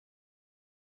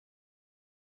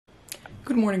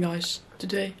Good morning, guys.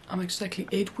 Today I'm exactly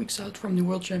 8 weeks out from the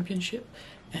World Championship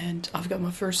and I've got my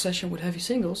first session with heavy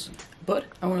singles, but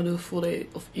I want to do a full day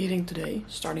of eating today,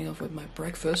 starting off with my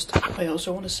breakfast. I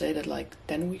also want to say that like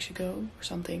 10 weeks ago or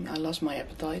something I lost my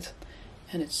appetite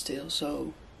and it's still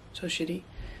so shitty.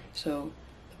 So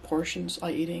the portions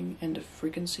I'm eating and the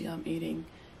frequency I'm eating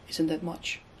isn't that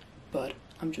much, but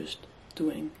I'm just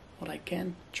doing what I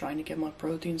can, trying to get my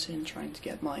proteins in, trying to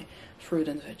get my fruit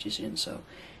and veggies in. So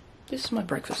this is my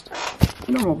breakfast,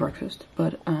 normal breakfast,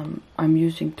 but I'm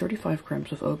using 35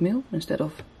 grams of oatmeal instead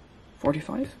of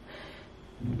 45.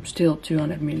 Still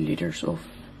 200 milliliters of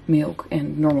milk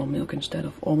and normal milk instead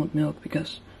of almond milk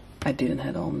because I didn't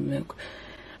have almond milk.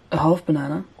 A half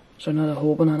banana, so not a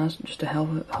whole banana, just a half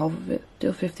of it.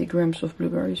 Still 50 grams of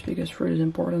blueberries because fruit is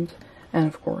important, and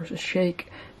of course a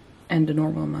shake and the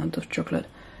normal amount of chocolate,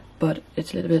 but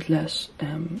it's a little bit less,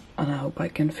 and I hope I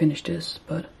can finish this,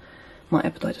 but my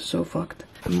appetite is so fucked.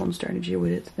 Monster Energy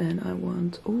with it, and I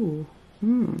want,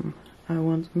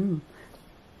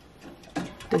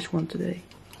 this one today.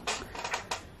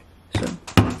 So,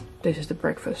 this is the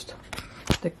breakfast.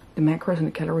 The macros and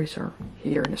the calories are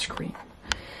here in the screen.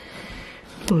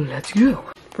 Let's go!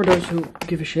 For those who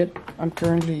give a shit, I'm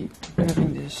currently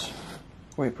having this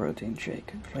whey protein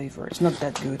shake flavor. It's not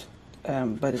that good,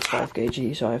 but it's 5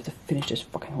 kg, so I have to finish this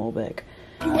fucking whole bag.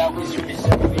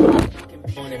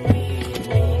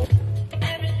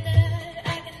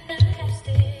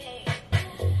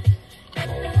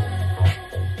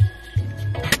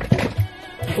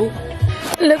 Oh.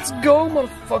 Let's go,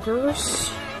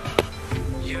 motherfuckers!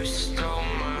 You stole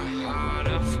my heart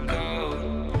of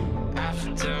gold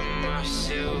after my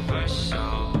silver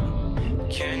soul.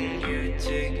 Can you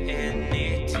dig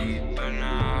any deeper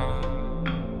now?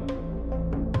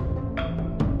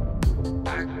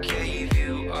 I gave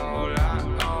you all I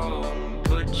own,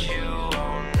 put you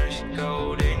on this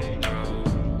golden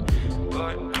throne,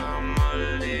 but I'm a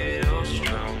little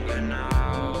stronger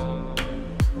now.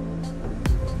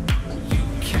 You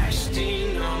cashed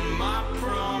in on my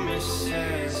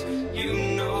promises, you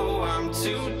know I'm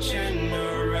too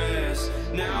generous.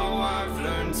 Now I've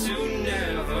learned to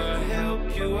never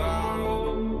help you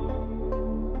out,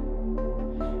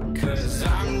 'cause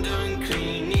I'm done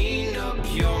cleaning up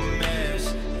your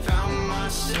mess. Found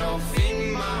myself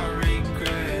in my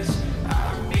regrets.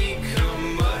 I've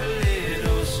become a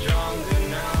little stronger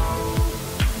now,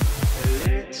 a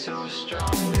little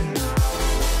stronger now.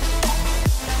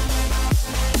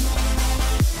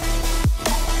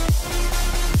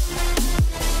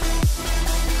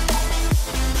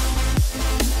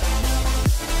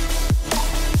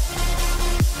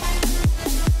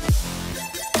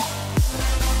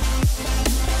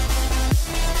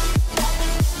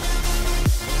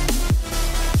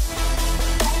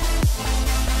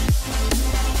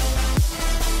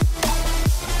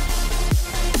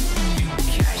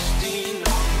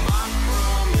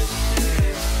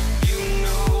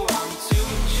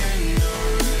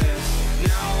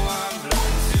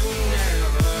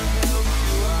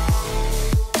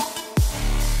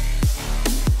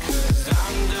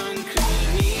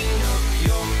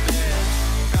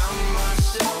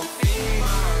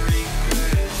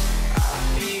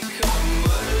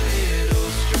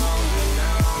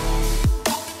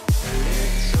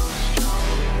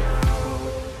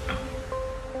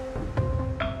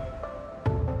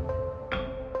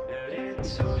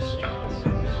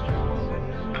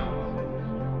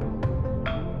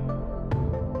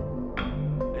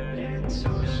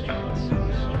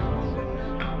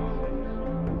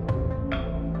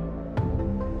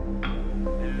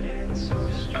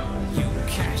 You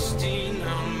cashed in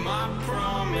on my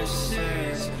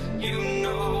promises, you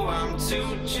know I'm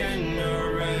too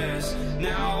generous.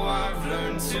 Now I've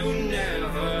learned to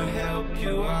never help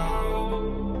you out,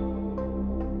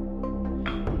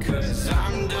 'cause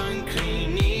I'm done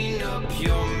cleaning up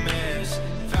your mess.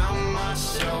 Found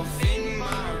myself in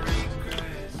my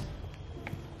regrets.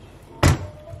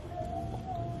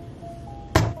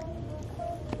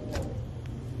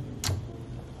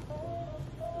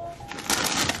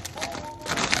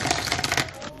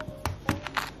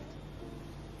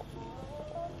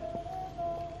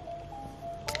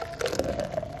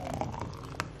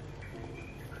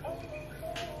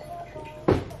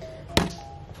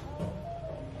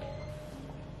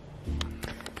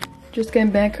 Just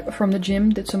came back from the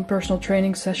gym, did some personal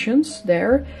training sessions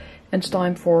there, and it's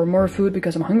time for more food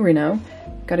because I'm hungry now.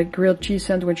 Got a grilled cheese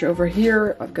sandwich over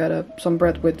here, I've got some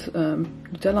bread with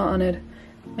Nutella on it,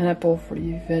 an apple for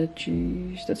the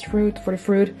veggies, that's fruit for the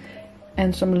fruit,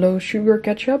 and some low sugar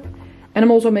ketchup. And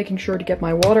I'm also making sure to get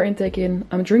my water intake in.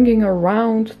 I'm drinking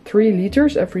around 3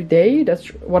 liters every day.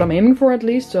 That's what I'm aiming for at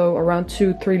least. So around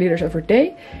 2-3 liters every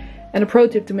day. And a pro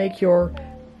tip to make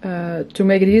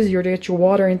it easier to get your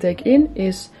water intake in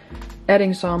is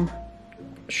adding some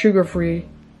sugar-free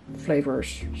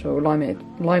flavors. So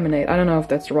limonade. I don't know if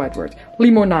that's the right word.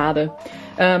 Limonade.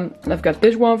 I've got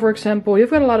this one, for example. You've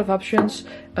got a lot of options.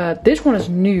 This one is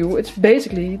new. It's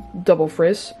basically double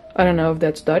frizz. I don't know if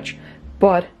that's Dutch,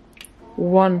 but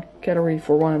 1 calorie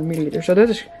for 100 milliliters. So that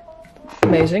is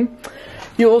amazing.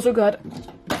 You also got,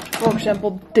 for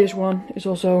example, this one is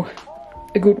also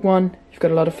a good one. You've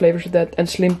got a lot of flavors with that, and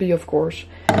Slimpy, of course.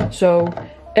 So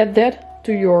add that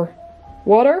to your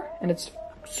water, and it's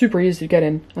super easy to get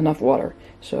in enough water.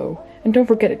 So, and don't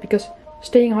forget it, because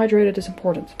staying hydrated is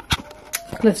important.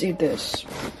 Let's eat this.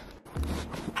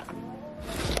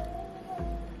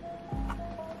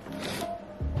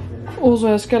 Also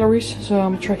has calories, so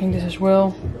I'm tracking this as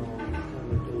well.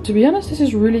 To be honest, this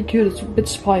is really good. It's a bit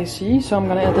spicy, so I'm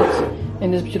gonna add it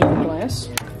in this beautiful glass.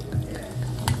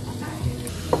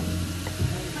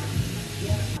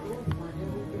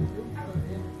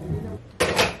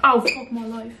 Oh, fuck my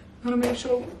life. Waarom ben ik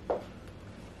zo...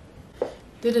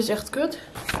 Dit is echt kut.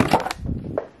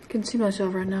 I can see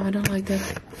myself right now. I don't like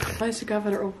that. Waar is de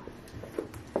cover erop?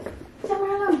 Laat maar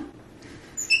alone.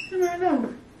 Laat maar alone.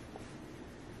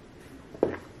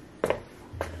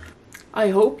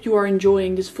 I hope you are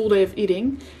enjoying this full day of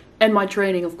eating. And my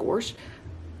training, of course.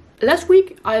 Last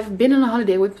week, I've been on a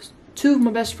holiday with 2 of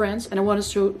my best friends. And I want to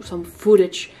show some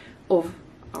footage of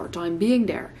our time being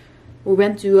there. We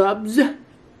went to Ubs.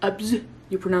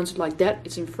 You pronounce it like that.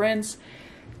 It's in France.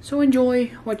 So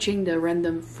enjoy watching the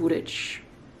random footage.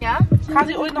 Ja? Gaat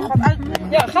hij ooit nog wat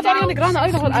uitbrengen? Ja, gaat Ariana Grande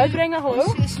ooit nog wat uitbrengen? Hallo?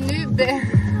 Ze is nu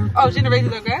Oh, Zinne weet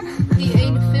het ook, hè? die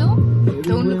ene film,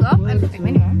 Don't Look Up. En ik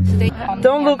weet niet hoor. Ze deed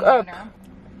Don't Look Up.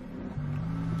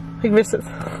 Ik wist het.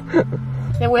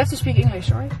 Yeah, we have to speak English,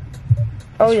 sorry.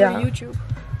 Oh yeah. ja. YouTube.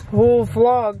 Whole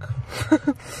vlog.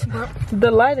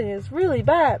 The lighting is really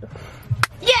bad.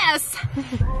 Yes!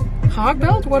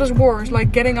 Gehaktbelt? What is worse? Like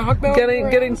getting a hakbelt?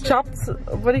 Getting chopped.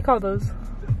 What do you call those?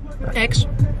 Eggs.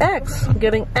 Eggs.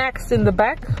 Getting axed in the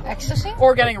back. Ecstasy?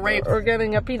 Or getting raped. Or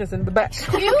getting a penis in the back.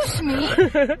 Excuse me?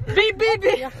 Beep beep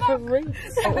beep.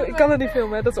 Oh, ik kan het niet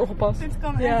filmen, hè. Dat is ongepast. Dit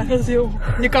kan Ja, dat is heel...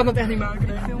 Je kan het echt niet maken.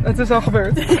 Het is al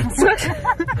gebeurd.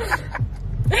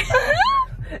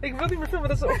 Ik wil niet meer filmen,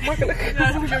 dat is ongemakkelijk.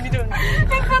 Ja, dat moet je ook niet doen.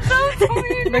 Ik ga dood voor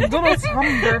je. McDonald's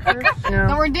hamburgers. Ja.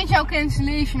 Dan wordt dit jouw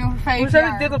cancellation over 5 jaar. Hoe zet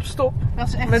ik dit op stop? Dat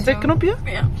is echt Met dit zo. knopje?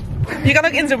 Ja. Je kan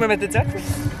ook inzoomen met dit, hè?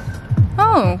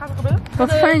 Oh, Gaat het gebeuren?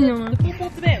 wat fijn jongen. Pump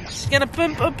up the bands. Je kan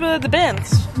pump up de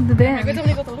bands. De band. Ik weet toch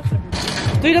niet wat de lucht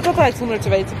is. Doe je dat altijd zonder te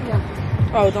weten? Ja.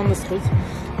 Oh, dan is het goed.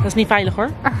 Dat is niet veilig hoor.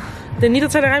 Ik denk niet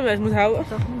dat zij de rijbewijs moet houden.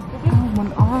 Oh,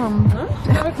 mijn arm.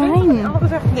 Ja, echt fijn. Dat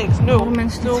is echt niks. 0.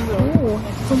 Mensen dit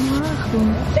vol omlaag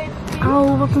doen.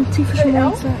 Auw, wat een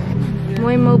tyfusmoeite.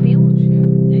 Mooi mobieltje.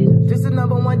 This is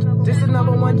number one. This is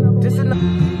number one. This is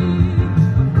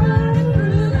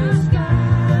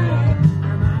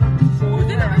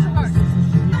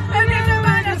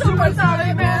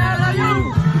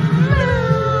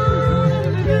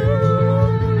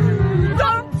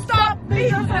Don't stop me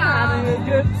from having a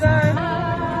good time.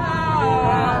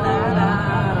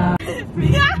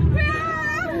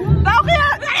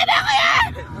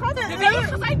 De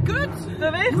wegen zijn kut.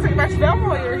 De wegen zijn maar het is wel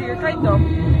mooier hier. Kijk dan.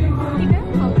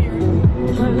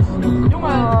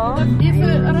 Jongen.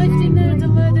 Even arrived in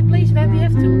the place where we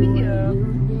have to be.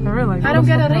 Really? I don't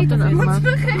get a rate of it.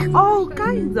 Oh,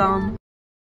 kijk dan.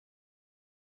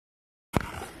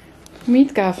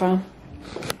 Meet Kava.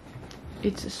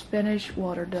 It's a Spanish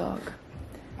water dog.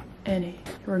 Annie,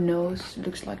 her nose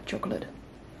looks like chocolate.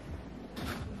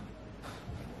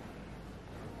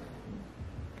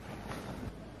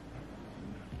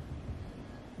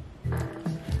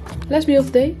 Last meal of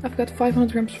the day, I've got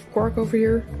 500 grams of quark over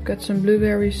here. Got some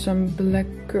blueberries, some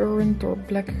blackcurrant or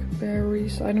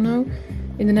blackberries, I don't know.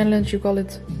 In the Netherlands you call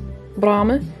it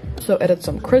brame. So added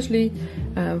some krusli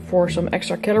for some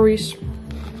extra calories.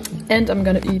 And I'm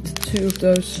gonna eat 2 of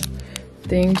those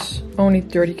things. Only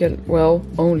 30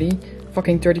 only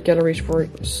fucking 30 calories for a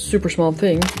super small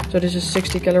thing. So this is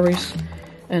 60 calories.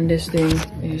 And this thing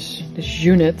is this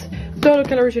unit. Total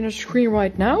calories in the screen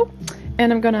right now.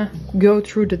 And I'm gonna go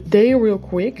through the day real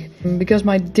quick. Because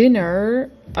my dinner,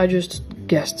 I just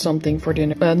guessed something for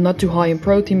dinner. Not too high in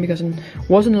protein because it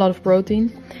wasn't a lot of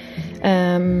protein.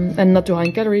 And not too high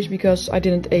in calories because I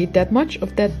didn't eat that much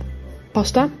of that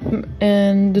pasta.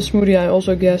 And the smoothie I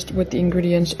also guessed with the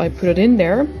ingredients I put it in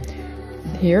there.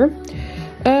 Here.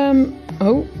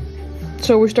 Oh,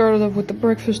 So we started off with the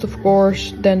breakfast, of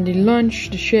course, then the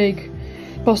lunch, the shake,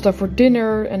 pasta for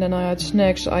dinner, and then I had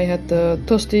snacks. I had the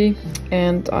tosti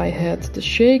and I had the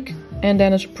shake, and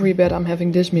then as a pre-bed I'm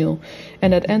having this meal,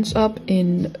 and that ends up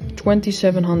in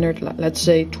 2700, let's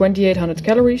say 2800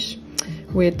 calories,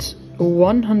 with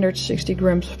 160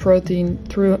 grams of protein,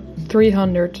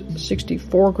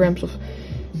 364 grams of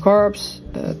carbs,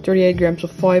 38 grams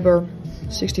of fiber,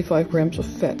 65 grams of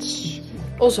fats.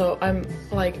 Also, I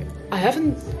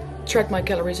haven't tracked my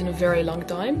calories in a very long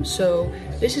time, so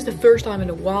this is the first time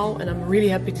in a while, and I'm really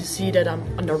happy to see that I'm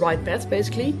on the right path,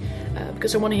 basically,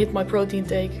 because I want to hit my protein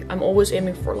intake. I'm always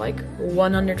aiming for like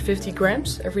 150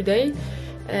 grams every day,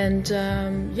 and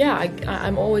yeah,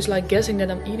 I'm always like guessing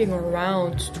that I'm eating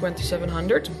around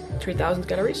 2700, 3000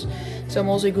 calories, so I'm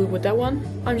also good with that one.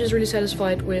 I'm just really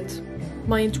satisfied with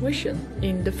my intuition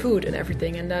in the food and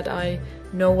everything, and that I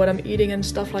know what I'm eating and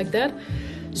stuff like that.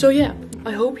 So yeah,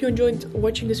 I hope you enjoyed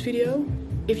watching this video.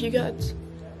 If you got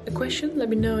a question, let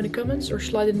me know in the comments or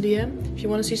slide in DM. If you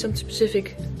want to see something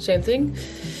specific, same thing.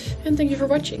 And thank you for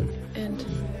watching, and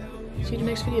see you in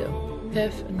the next video.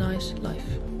 Have a nice life.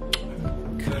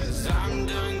 'Cause I'm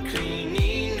done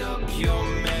cleaning up your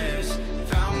mess.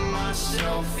 Found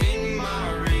myself in